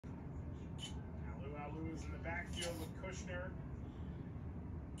backfield with Kushner.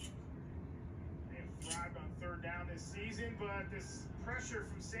 They've thrived on third down this season, but this pressure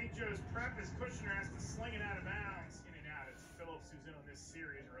from St. Joe's Prep as Kushner has to sling it out of bounds. In and out, it's Phillips who's in on this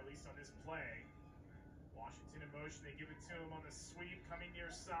series, or at least on this play. Washington in motion, they give it to him on the sweep, coming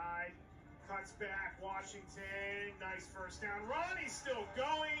near side. Cuts back, Washington, nice first down run, he's still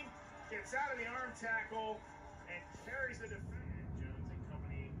going. Gets out of the arm tackle and carries the defense. Jones and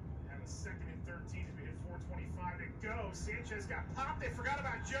company have a 2nd and 13 as we hit 4:25 to go. Sanchez got popped. They forgot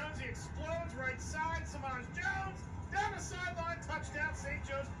about Jones. He explodes right side. Samaj Jones down the sideline. Touchdown, St.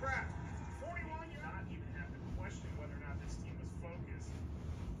 Joe's Prep. 41 yards. Not even have to question whether or not this team was focused.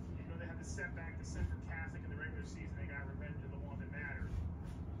 You know they had the setback to Central Catholic in the regular season. They got revenge of the one that mattered.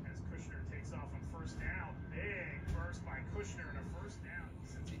 As Kushner takes off on first down. Big burst by Kushner and a first down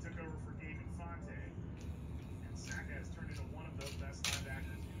since he took over for Gabe Infante. And Saka has turned into one of those best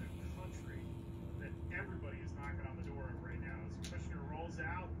linebackers in the country that everybody is knocking on the door of right now. As Kushner rolls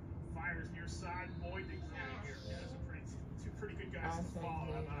out, fires near side, Boyd to carry here. Yeah, those are two pretty good guys to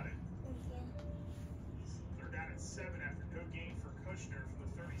follow. How about it? They're down at 7 after no gain for Kushner from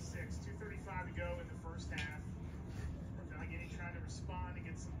the 36. 2:35 to go in the first half. North Allegheny trying to respond to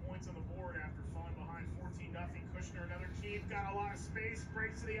get some points on the board after falling behind 14-0. Kushner, another keep, got a lot of space,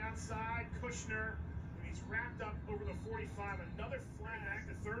 breaks to the outside. Kushner, and he's wrapped up over the 45. Another flag back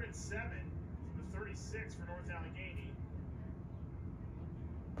to 3rd and 7 from the 36 for North Allegheny.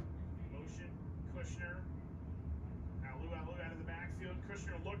 Motion, Kushner. Alu out of the backfield.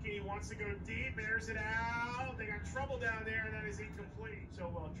 Kushner looking, he wants to go deep, airs it out. They got trouble down there, and that is incomplete. So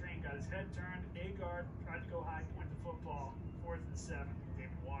well trained, got his head turned, A guard, tried to go high, point the football, 4th and 7.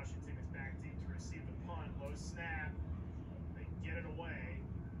 David Washington is back deep to receive the punt. Low snap. They get it away.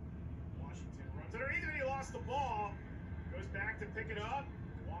 Washington runs underneath it, he lost the ball. Goes back to pick it up.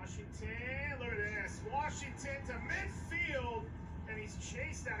 Washington, look at this. Washington to midfield, and he's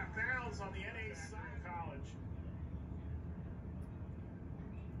chased out of bounds on the NA side of college.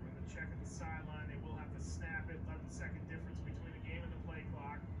 Check at the sideline. They will have to snap it. 11-second difference between the game and the play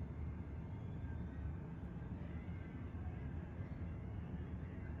clock.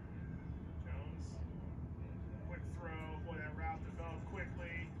 Jones, quick throw. Boy, that route developed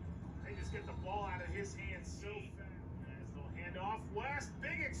quickly. They just get the ball out of his hands so fast. Nice little handoff. West,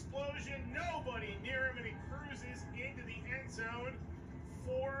 big explosion. Nobody near him, and he cruises into the end zone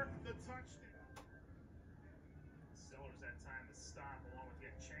for the touchdown. Sellers that time to stop along with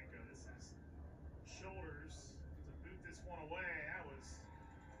Yatchenko. This is shoulders to boot this one away. That was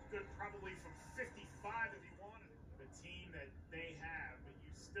good probably from 55 if you wanted. The team that they have, but you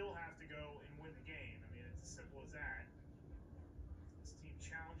still have to go and win the game. I mean, it's as simple as that. This team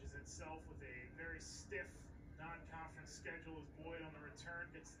challenges itself with a very stiff non-conference schedule as Boyd on the return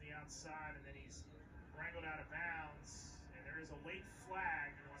gets to the outside, and then he's wrangled out of bounds. And there is a late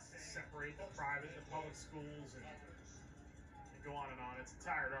flag that wants to separate the private and the public schools and go on and on. It's a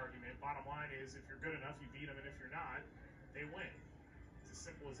tired argument. Bottom line is, if you're good enough, you beat them, and if you're not, they win. It's as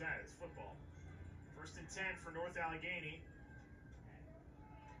simple as that. It's football. 1st and 10 for North Allegheny.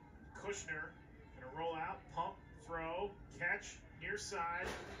 Kushner going to roll out, pump, throw, catch, near side,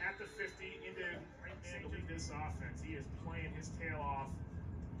 at the 50, into right man to lead this offense. He is playing his tail off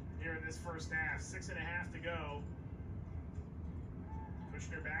here in this first half. 6.5 to go.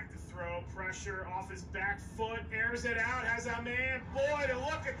 Kushner back to throw, pressure off his back foot, airs it out, has a man. Boy, to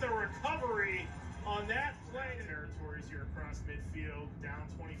look at the recovery on that play. Territories here across midfield, down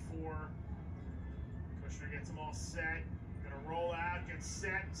 24. Kushner gets them all set. Gonna roll out, gets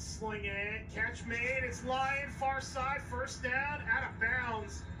set, sling it, catch made, it's lying, far side, first down, out of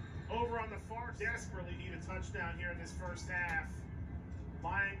bounds. Over on the far, desperately need a touchdown here in this first half.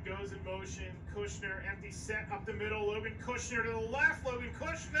 Lion goes in motion. Kushner, empty set up the middle. Logan Kushner to the left. Logan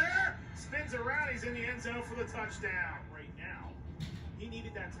Kushner spins around. He's in the end zone for the touchdown. Right now, he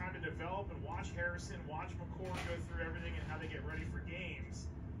needed that time to develop and watch Harrison, watch McCord go through everything and how they get ready for games.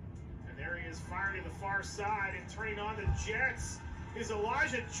 And there he is, firing to the far side and turning on the Jets is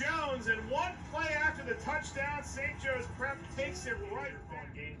Elijah Jones. And one play after the touchdown, St. Joe's Prep takes it right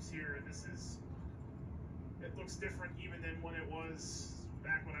on games here. And it looks different even than when it was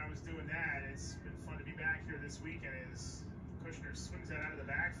back when I was doing that. It's been fun to be back here this weekend as Kushner swings that out of the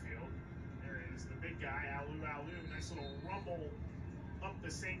backfield. There is the big guy, Alu. Nice little rumble up the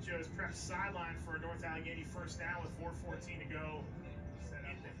St. Joe's Prep sideline for a North Allegheny first down with 4:14 to go. Set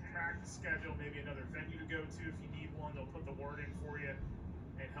up the practice schedule, maybe another venue to go to if you need one. They'll put the word in for you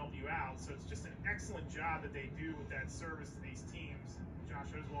and help you out. So it's just an excellent job that they do with that service to these teams.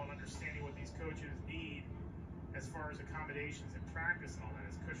 Josh Oswald understanding what these coaches need as far as accommodations and practice and all that.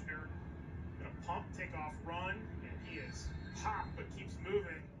 Is Kushner going to pump? out, takeoff run, and he is popped but keeps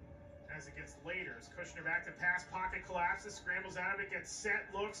moving as it gets later. As Kushner back to pass, pocket collapses, scrambles out of it, gets set,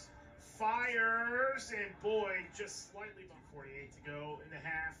 looks, fires, and Boyd just slightly behind. 48 to go in the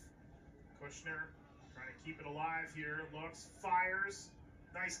half. Kushner trying to keep it alive here, looks, fires.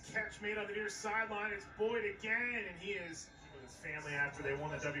 Nice catch made on the near sideline. It's Boyd again, and he is with his family after they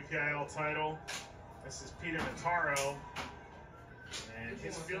won the WPIL title. This is Peter Notaro, and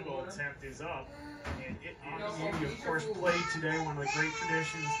his field goal attempt is up. And it is. He, of course, played today, one of the great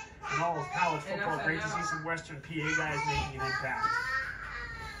traditions in all of college football. Great to see some Western PA guys making an impact.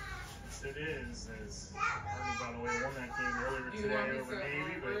 Yes, it is. As Army, by the way, won that game earlier today over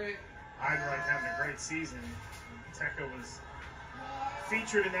Navy, but Heidenreich having a great season. Tecca was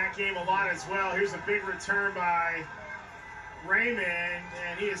featured in that game a lot as well. Here's a big return by Raymond,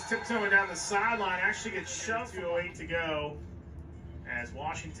 and he is tiptoeing down the sideline. Actually gets shoved. 2:08 to go. As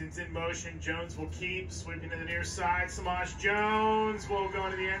Washington's in motion, Jones will keep sweeping to the near side. Samaj Jones will go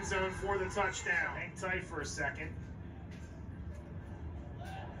into the end zone for the touchdown. Hang tight for a second.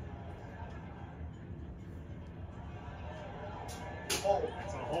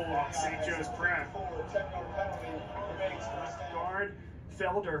 That's a hold on St. Joe's Prep. Guard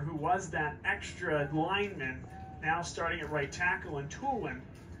Felder, who was that extra lineman, now starting at right tackle, and Tulin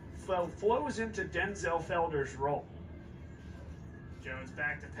flows into Denzel Felder's role. Jones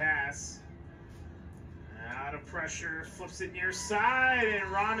back to pass. Out of pressure, flips it near side,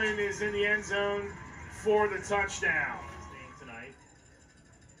 and Ronan is in the end zone for the touchdown. His name tonight.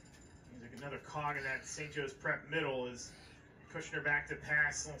 He's like another cog in that St. Joe's Prep middle. Is Kushner back to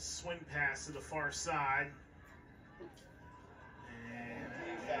pass, little swing pass to the far side. And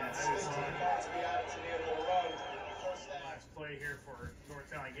that is on. Last play here for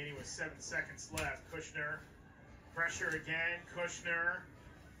North Allegheny with 7 seconds left. Kushner, pressure again. Kushner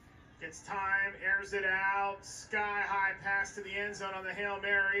gets time, airs it out. Sky high pass to the end zone on the Hail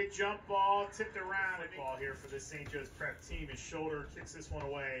Mary. Jump ball, tipped around. Ball here for this St. Joe's Prep team. His shoulder kicks this one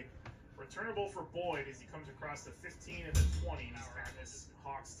away. Returnable for Boyd as he comes across the 15 and the 20. He's got this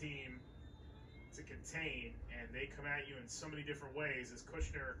Hawks team to contain, and they come at you in so many different ways as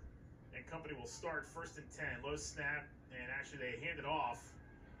Kushner and company will start 1st and 10. Low snap, and actually they hand it off.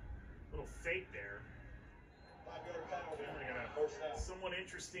 Little fake there. Somewhat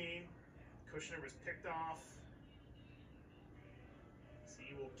interesting. Kushner was picked off. So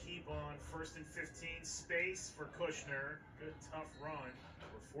he will keep on 1st and 15. Space for Kushner. Good tough run.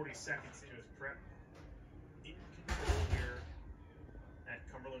 We're 40 seconds into his prep. In control here at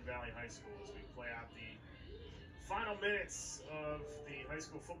Cumberland Valley High School as we play out the final minutes of the high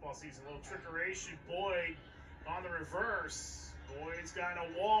school football season. A little trickeration. Boyd on the reverse. Boyd's got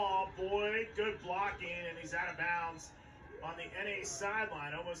a wall. Boyd, good blocking, and he's out of bounds on the NA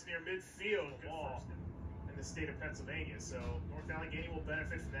sideline, almost near midfield. Good ball in the state of Pennsylvania. So North Allegheny will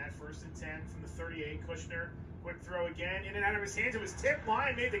benefit from that. 1st and 10 from the 38. Kushner, quick throw again, in and out of his hands. It was tipped.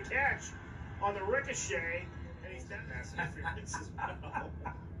 Line made the catch on the ricochet, and he's done pass interference as well.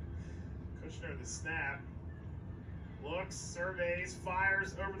 Kushner the snap. Looks, surveys,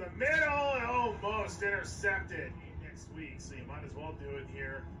 fires over the middle, and almost intercepted. Next week, so you might as well do it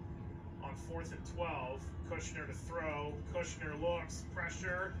here on 4th and 12. Kushner to throw. Kushner looks,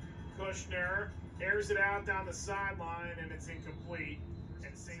 pressure. Kushner airs it out down the sideline, and it's incomplete.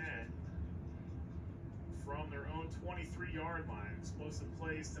 And St. from their own 23-yard line. Explosive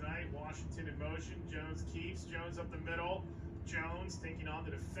plays tonight. Washington in motion. Jones keeps. Jones up the middle. Jones taking on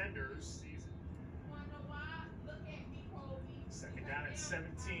the defenders. 2nd down at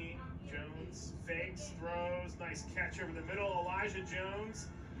 17. Jones fakes, throws, nice catch over the middle. Elijah Jones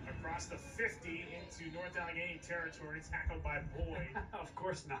across the 50 into North Allegheny territory, tackled by Boyd. Of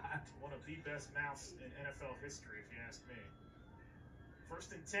course not. One of the best mouths in NFL history, if you ask me.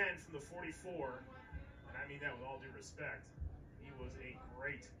 1st and 10 from the 44, and I mean that with all due respect. He was a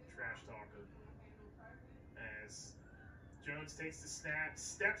great trash talker. As Jones takes the snap,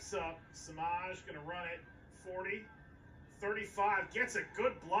 steps up, Samaj gonna run it, 40. 35, gets a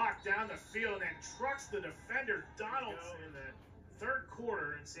good block down the field and then trucks the defender, Donaldson, in the 3rd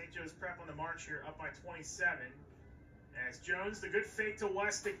quarter. And St. Joe's Prep on the march here, up by 27. As Jones, the good fake to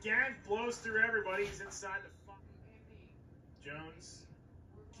West again, blows through everybody. He's inside the 5. Jones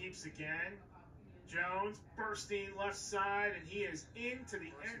keeps again. Jones bursting left side, and he is into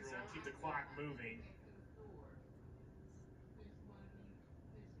the end zone. Keep the clock moving.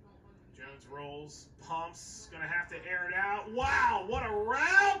 Jones rolls, pumps, gonna have to air it out. Wow, what a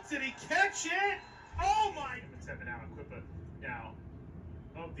route! Did he catch it? Oh my! Stepping out, Equipa. Now,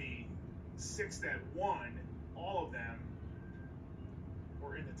 of the 6 that won, all of them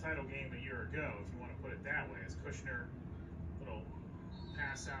were in the title game a year ago, if you want to put it that way, as Kushner, little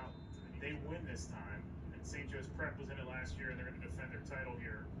pass out. They win this time, and St. Joe's Prep was in it last year, and they're going to defend their title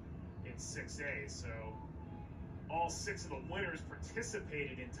here in 6A. So all 6 of the winners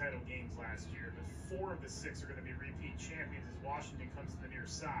participated in title games last year, but 4 of the 6 are going to be repeat champions as Washington comes to the near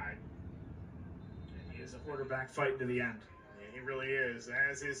side. And he is a Quarterback fighting to the end. Yeah, he really is,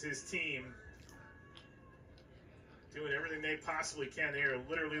 as is his team. Doing everything they possibly can. They are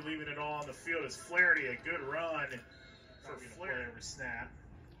literally leaving it all on the field. As Flaherty, a good run for Flaherty every snap.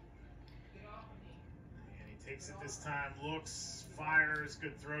 And he takes it this time, looks, fires,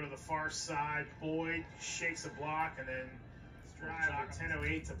 good throw to the far side. Boyd shakes a block and then drive with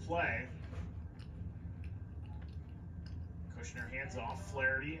 10:08 to play. Kushner hands off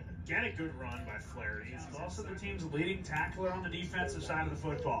Flaherty. Again, a good run by Flaherty. He's also the team's leading tackler on the defensive side of the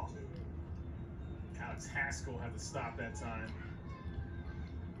football. Alex Haskell had the stop that time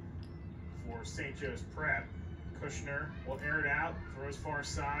for St. Joe's Prep. Kushner will air it out, throws far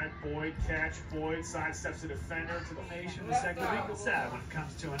side. Boyd catch. Boyd sidesteps the defender to the Nation. The second week is sad when it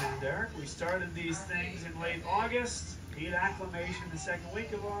comes to an end, Eric. We started these things in late August. Need acclimation the second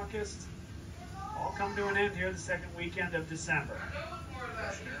week of August. All come to an end here the second weekend of December.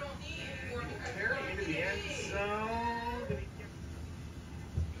 Kushner. And he will carry into the end zone. Did he get...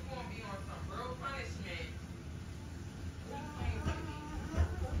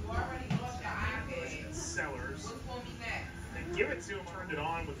 Sellers. And give it to him. Turned it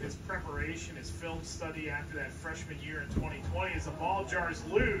on with his preparation, his film study after that freshman year in 2020 as the ball jars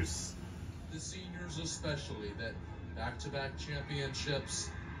loose. The seniors especially, that back-to-back championships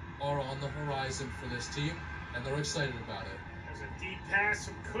are on the horizon for this team, and they're excited about it. There's a deep pass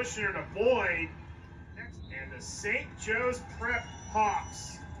from Kushner to Boyd. And the St. Joe's Prep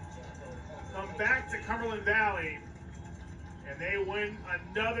Hawks come back to Cumberland Valley, and they win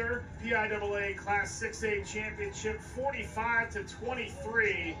another PIAA Class 6A championship,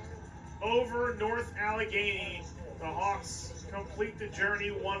 45-23 over North Allegheny. The Hawks complete the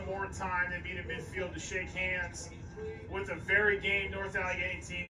journey one more time. They meet in midfield to shake hands with a very game North Allegheny team.